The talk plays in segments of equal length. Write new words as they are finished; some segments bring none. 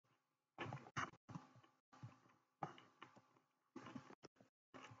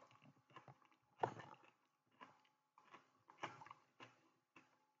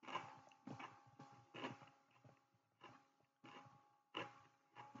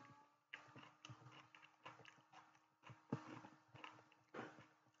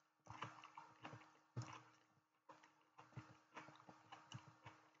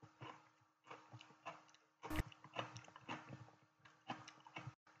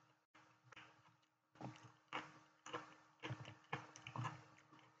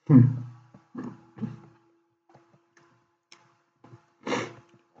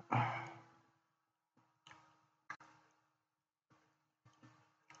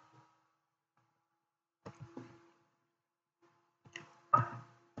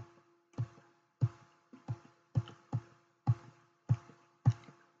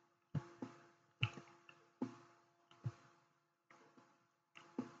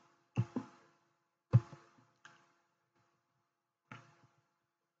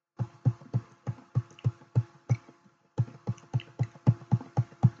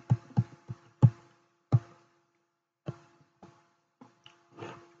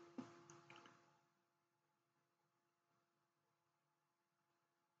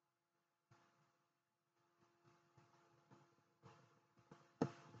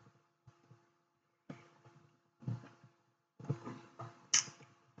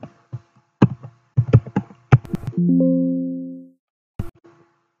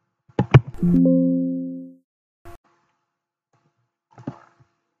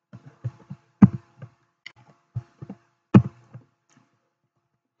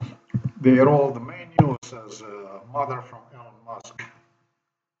They rolled the main news as a mother from Elon Musk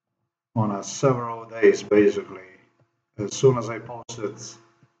on several days, basically. As soon as I posted,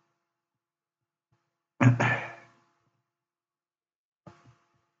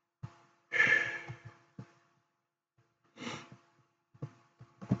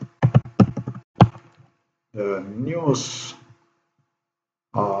 the news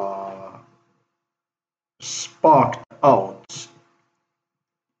uh, sparked out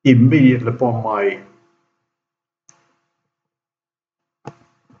immediately upon my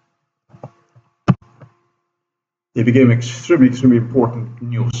it became extremely important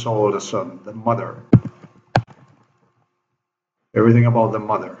news all of a sudden. The mother, everything about the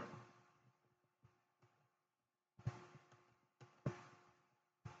mother.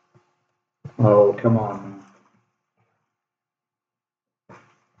 Oh, come on.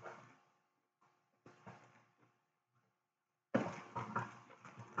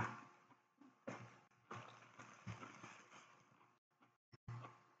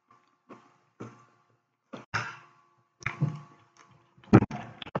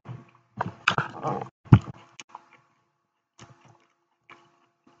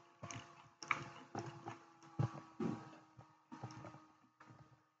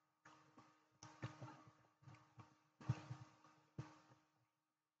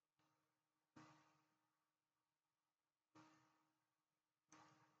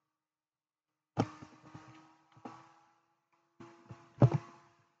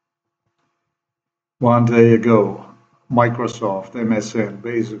 One day ago, Microsoft, MSN,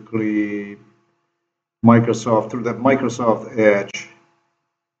 basically Microsoft, through that Microsoft Edge,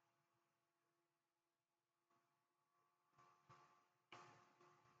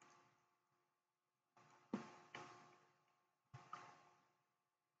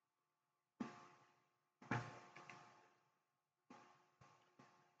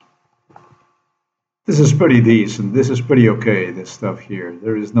 this is pretty decent. This is pretty okay, this stuff here.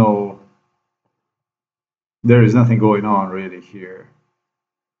 There is nothing going on really here.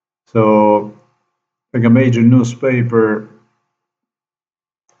 So, like a major newspaper,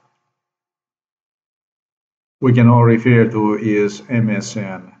 we can all refer to is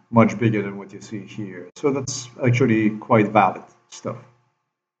MSN, much bigger than what you see here. So that's actually quite valid stuff.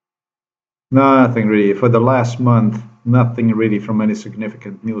 Nothing really. For the last month, nothing really from any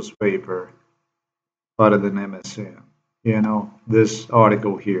significant newspaper other than MSN. You know, this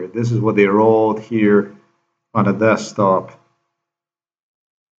article here, this is what they wrote here on a desktop.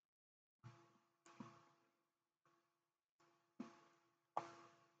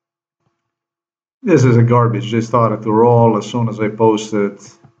 This is a garbage. They started to roll as soon as I posted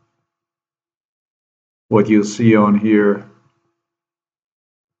what you see on here.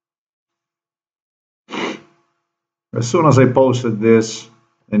 As soon as I posted this,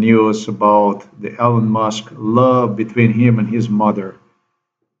 the news about the Elon Musk love between him and his mother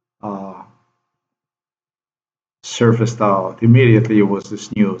uh, surfaced out. Immediately it was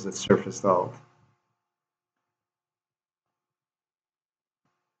this news that surfaced out.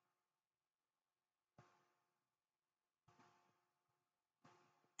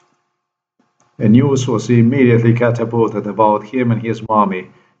 The news was immediately catapulted about him and his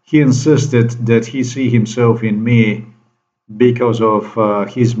mommy. He insisted that he see himself in me because of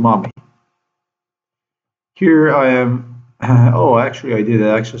his mommy. Here I am. Oh, actually, I did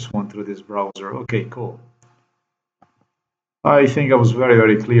access one through this browser. Okay, cool. I think I was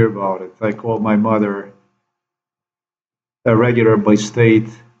very clear about it. I called my mother a regular by state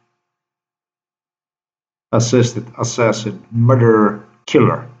assisted assassin, murderer,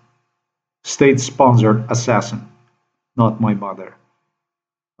 killer. state-sponsored assassin, not my mother.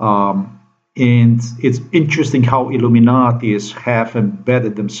 And it's interesting how Illuminatis have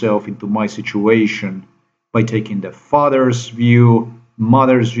embedded themselves into my situation by taking the father's view,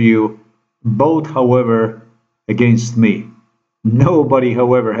 mother's view, both, however, against me. Nobody,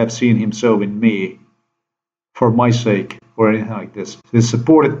 however, have seen himself in me for my sake or anything like this. They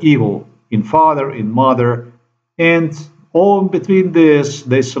supported evil in father, in mother, and all between this,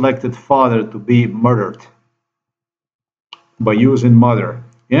 they selected father to be murdered by using mother,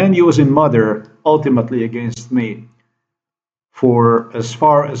 and using mother ultimately against me for as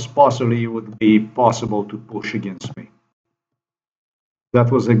far as possibly would be possible to push against me.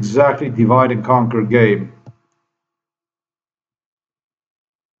 That was exactly divide and conquer game.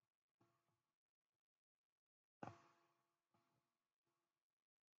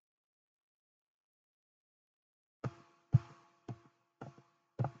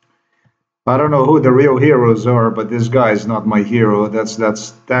 I don't know who the real heroes are, but this guy is not my hero. That's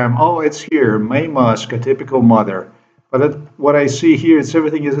damn. Oh, it's here, May Musk, a typical mother. But what I see here, it's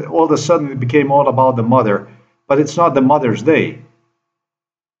everything is all of a sudden it became all about the mother. But it's not the Mother's Day.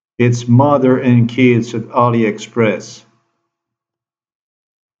 It's mother and kids at AliExpress.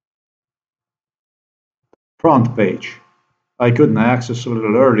 Front page. I couldn't access a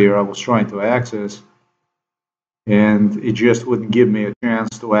little earlier. I was trying to access, and it just wouldn't give me a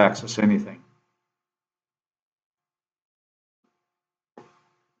chance to access anything.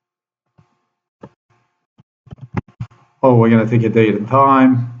 Oh, we're gonna take a date and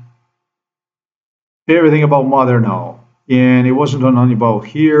time. Everything about mother now. And it wasn't only about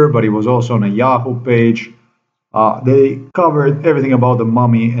here, but it was also on a Yahoo page. They covered everything about the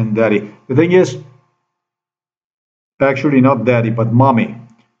mommy and daddy. The thing is, actually not daddy, but mommy.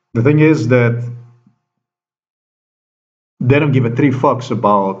 The thing is that they don't give a three fucks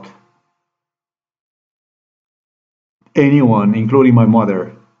about anyone, including my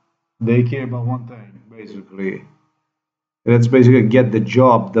mother. They care about one thing, basically. That's basically get the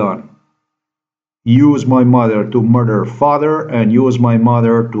job done. Use my mother to murder father and use my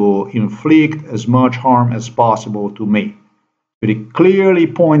mother to inflict as much harm as possible to me. But it clearly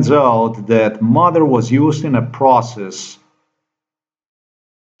points out that mother was used in a process.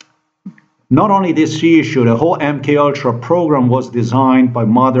 Not only this issue, the whole MK Ultra program was designed by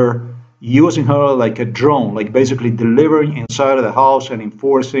mother using her like a drone, like basically delivering inside of the house and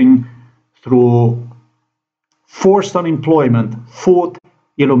enforcing through forced unemployment, food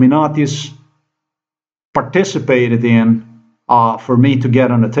Illuminatis participated in for me to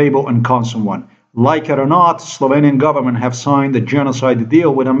get on the table and consume one. Like it or not, Slovenian government have signed a genocide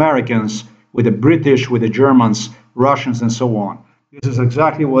deal with Americans, with the British, with the Germans, Russians, and so on. This is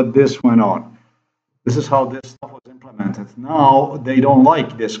exactly what this went on. This is how this stuff was implemented. Now they don't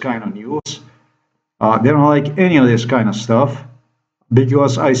like this kind of news. They don't like any of this kind of stuff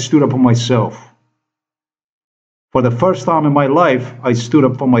because I stood up for myself. For the first time in my life, I stood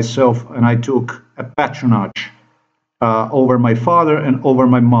up for myself and I took a patronage over my father and over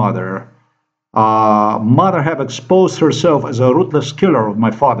my mother. Mother have exposed herself as a ruthless killer of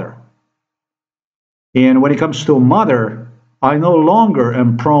my father. And when it comes to mother, I no longer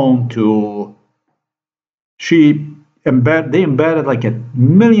am prone to. They embedded like a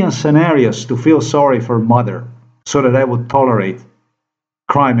million scenarios to feel sorry for mother, so that I would tolerate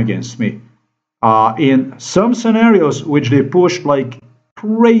crime against me. In some scenarios, which they pushed like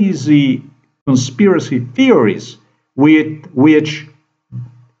crazy conspiracy theories, with which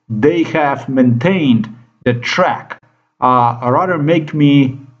they have maintained the track, rather make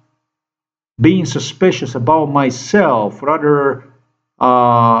me being suspicious about myself, rather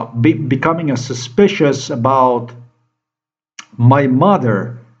becoming a suspicious about my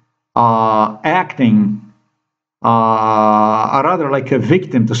mother acting rather like a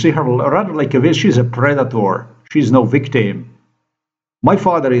victim, to see her rather like a she's a predator. She's no victim. My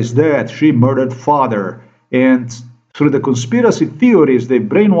father is dead. She murdered father. And through the conspiracy theories they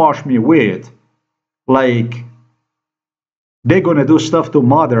brainwashed me with, like they're gonna do stuff to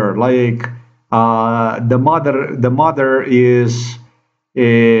mother, like the mother is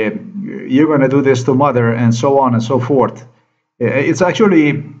you're gonna do this to mother, and so on and so forth. It's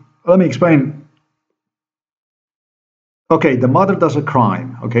actually, let me explain. Okay, the mother does a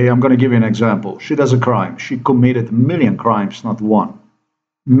crime. Okay, I'm going to give you an example. She does a crime. She committed a million crimes, not one.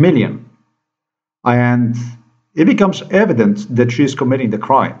 Million. And it becomes evident that she's committing the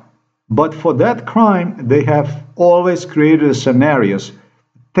crime. But for that crime, they have always created scenarios,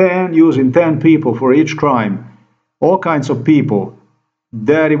 using 10 people for each crime, all kinds of people,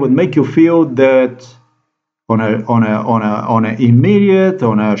 that it would make you feel that, on a immediate,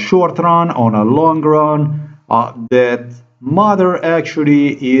 on a short run, on a long run, that mother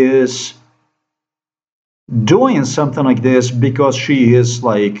actually is doing something like this because she is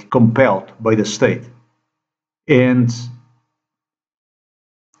like compelled by the state. And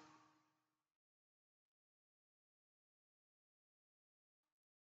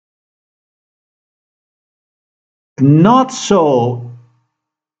not so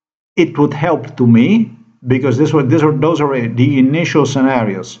it would help to me, because those are the initial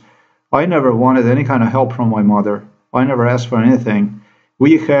scenarios. I never wanted any kind of help from my mother. I never asked for anything.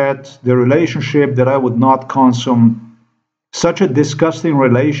 We had the relationship that I would not consume, such a disgusting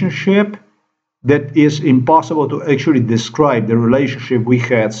relationship that is impossible to actually describe the relationship we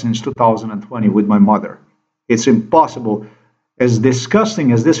had since 2020 with my mother. It's impossible. As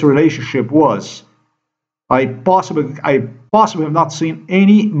disgusting as this relationship was, I possibly have not seen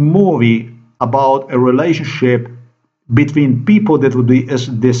any movie about a relationship between people that would be as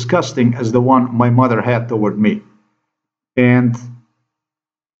disgusting as the one my mother had toward me. And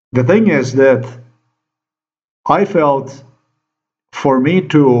the thing is that I felt, for me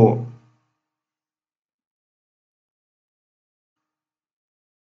to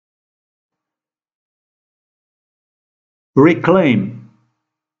reclaim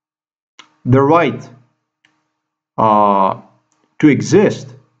the right to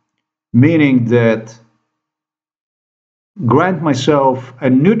exist, meaning that grant myself a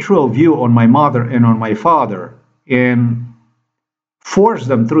neutral view on my mother and on my father, and force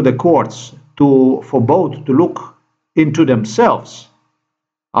them through the courts for both to look into themselves,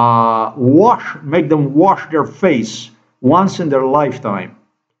 make them wash their face once in their lifetime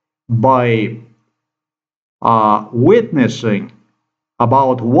by witnessing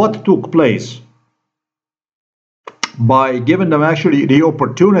about what took place, by giving them actually the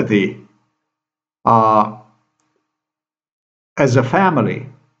opportunity as a family.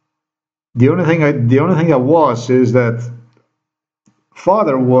 The only thing that was is that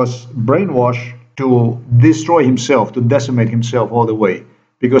father was brainwashed to destroy himself, to decimate himself all the way,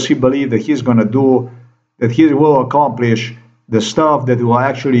 because he believed that he will accomplish the stuff that will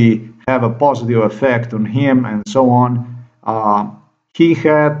actually have a positive effect on him and so on. He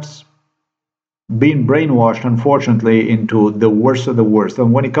had been brainwashed, unfortunately, into the worst of the worst.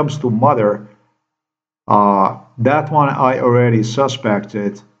 And when it comes to mother, that one I already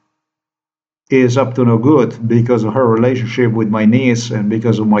suspected is up to no good because of her relationship with my niece and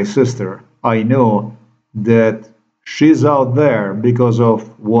because of my sister. I know that she's out there because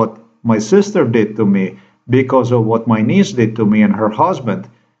of what my sister did to me, because of what my niece did to me and her husband,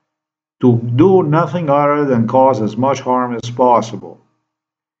 to do nothing other than cause as much harm as possible.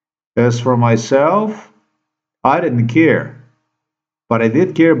 As for myself, I didn't care, but I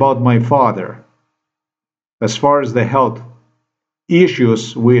did care about my father. As far as the health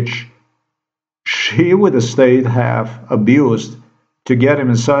issues which she with the state have abused to get him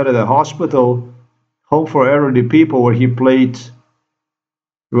inside of the hospital, home for elderly people, where he played,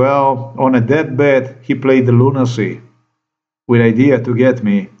 well, on a deathbed, he played the lunacy with idea to get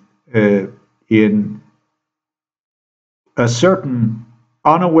me in a certain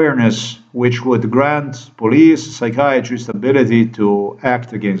unawareness which would grant police, psychiatrists ability to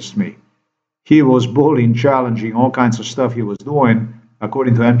act against me. He was bullying, challenging, all kinds of stuff he was doing.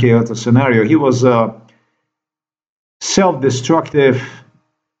 According to MK Ultra's scenario, he was a self-destructive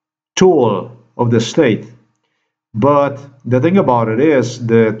tool of the state. But the thing about it is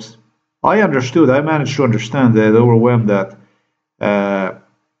that I managed to understand that, overwhelmed that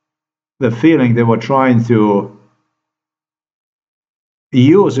the feeling they were trying to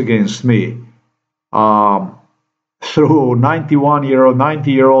use against me through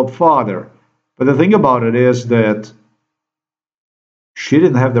 90-year-old father. But the thing about it is that she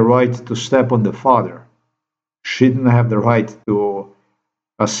didn't have the right to step on the father. She didn't have the right to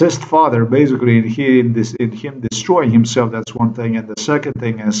assist father basically in him destroying himself. That's one thing. And the second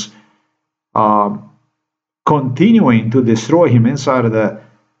thing is continuing to destroy him inside of the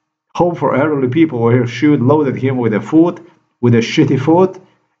home for elderly people, where she would loaded him with a shitty food,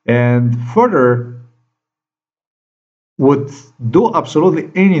 and further would do absolutely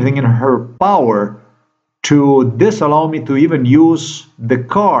anything in her power to disallow me to even use the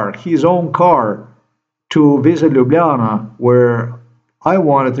car, his own car, to visit Ljubljana, where I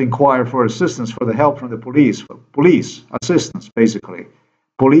wanted to inquire for assistance, for the help from the police, assistance, basically.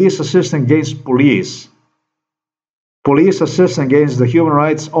 Police assistance against police assistance against the human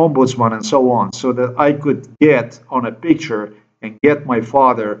rights ombudsman, and so on, so that I could get on a picture and get my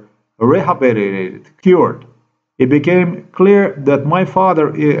father rehabilitated, cured. it became clear that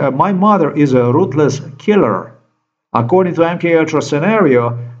my mother is a ruthless killer. According to MK Ultra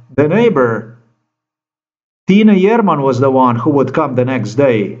scenario, the neighbor, Tina Yerman, was the one who would come the next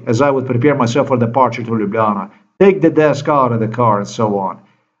day as I would prepare myself for departure to Ljubljana, take the desk out of the car, and so on.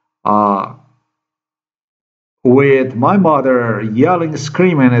 With my mother yelling,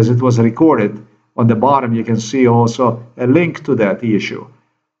 screaming as it was recorded. On the bottom, you can see also a link to that issue.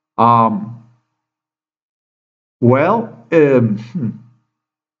 Well,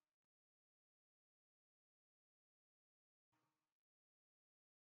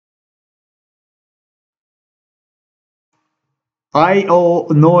 I owe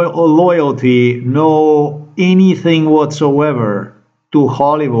no loyalty, no anything whatsoever to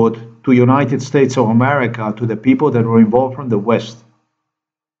Hollywood, to United States of America, to the people that were involved from the West.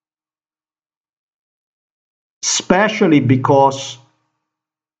 Especially because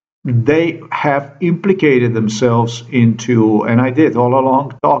they have implicated themselves into, and I did all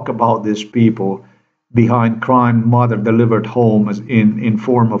along talk about these people behind crime mother delivered home in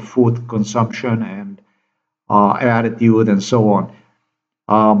form of food consumption and attitude and so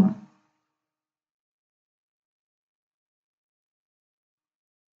on.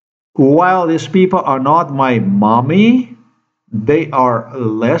 While these people are not my mommy, they are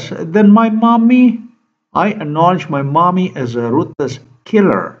less than my mommy. I acknowledge my mommy as a ruthless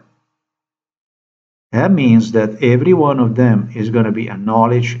killer. That means that every one of them is going to be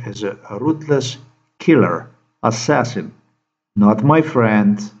acknowledged as a ruthless killer, assassin. Not my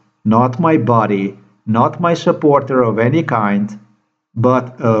friend, not my buddy, not my supporter of any kind,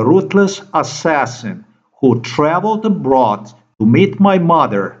 but a ruthless assassin who traveled abroad to meet my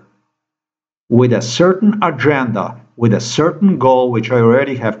mother with a certain agenda, with a certain goal, which I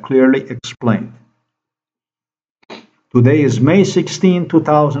already have clearly explained. Today is May 16,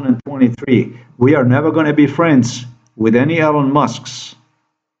 2023. We are never going to be friends with any Elon Musks.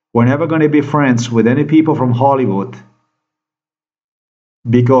 We're never going to be friends with any people from Hollywood,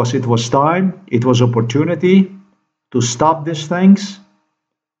 because it was time, it was opportunity to stop these things.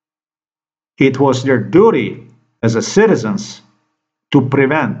 It was their duty as a citizens to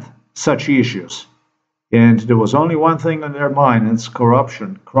prevent such issues. And there was only one thing on their mind, and it's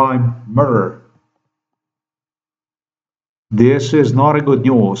corruption, crime, murder. This is not a good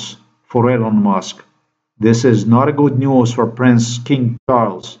news for Elon Musk. This is not a good news for Prince King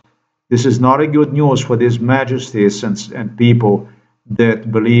Charles. This is not a good news for these majesties and people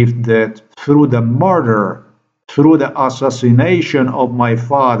that believe that through the murder, through the assassination of my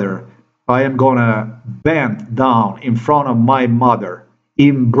father, I am gonna bend down in front of my mother,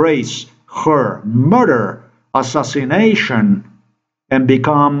 embrace her murder, assassination, and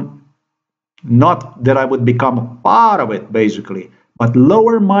become, not that I would become a part of it, basically, but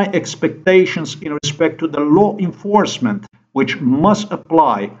lower my expectations in respect to the law enforcement, which must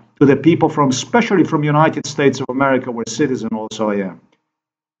apply to the people from, especially from United States of America, where citizen also I am.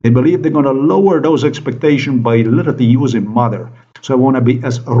 They believe they're going to lower those expectations by literally using mother. So I want to be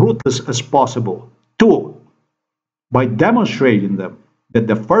as ruthless as possible. Two, by demonstrating them that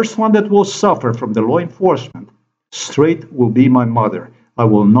the first one that will suffer from the law enforcement straight will be my mother. I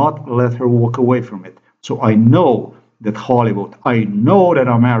will not let her walk away from it. So I know that Hollywood, I know that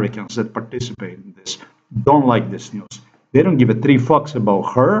Americans that participate in this don't like this news. They don't give a three fucks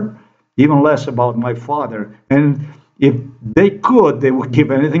about her, even less about my father. And if they could, they would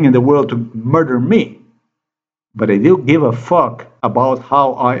give anything in the world to murder me. But they do give a fuck about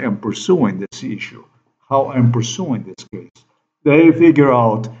how I am pursuing this issue, how I'm pursuing this case. They figure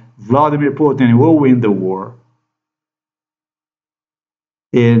out Vladimir Putin will win the war.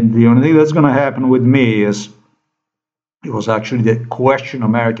 And the only thing that's going to happen with me is, it was actually the question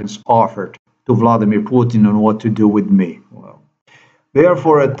Americans offered to Vladimir Putin on what to do with me. Well,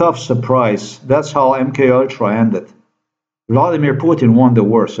 therefore, a tough surprise. That's how MK Ultra ended. Vladimir Putin won the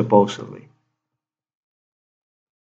war, supposedly.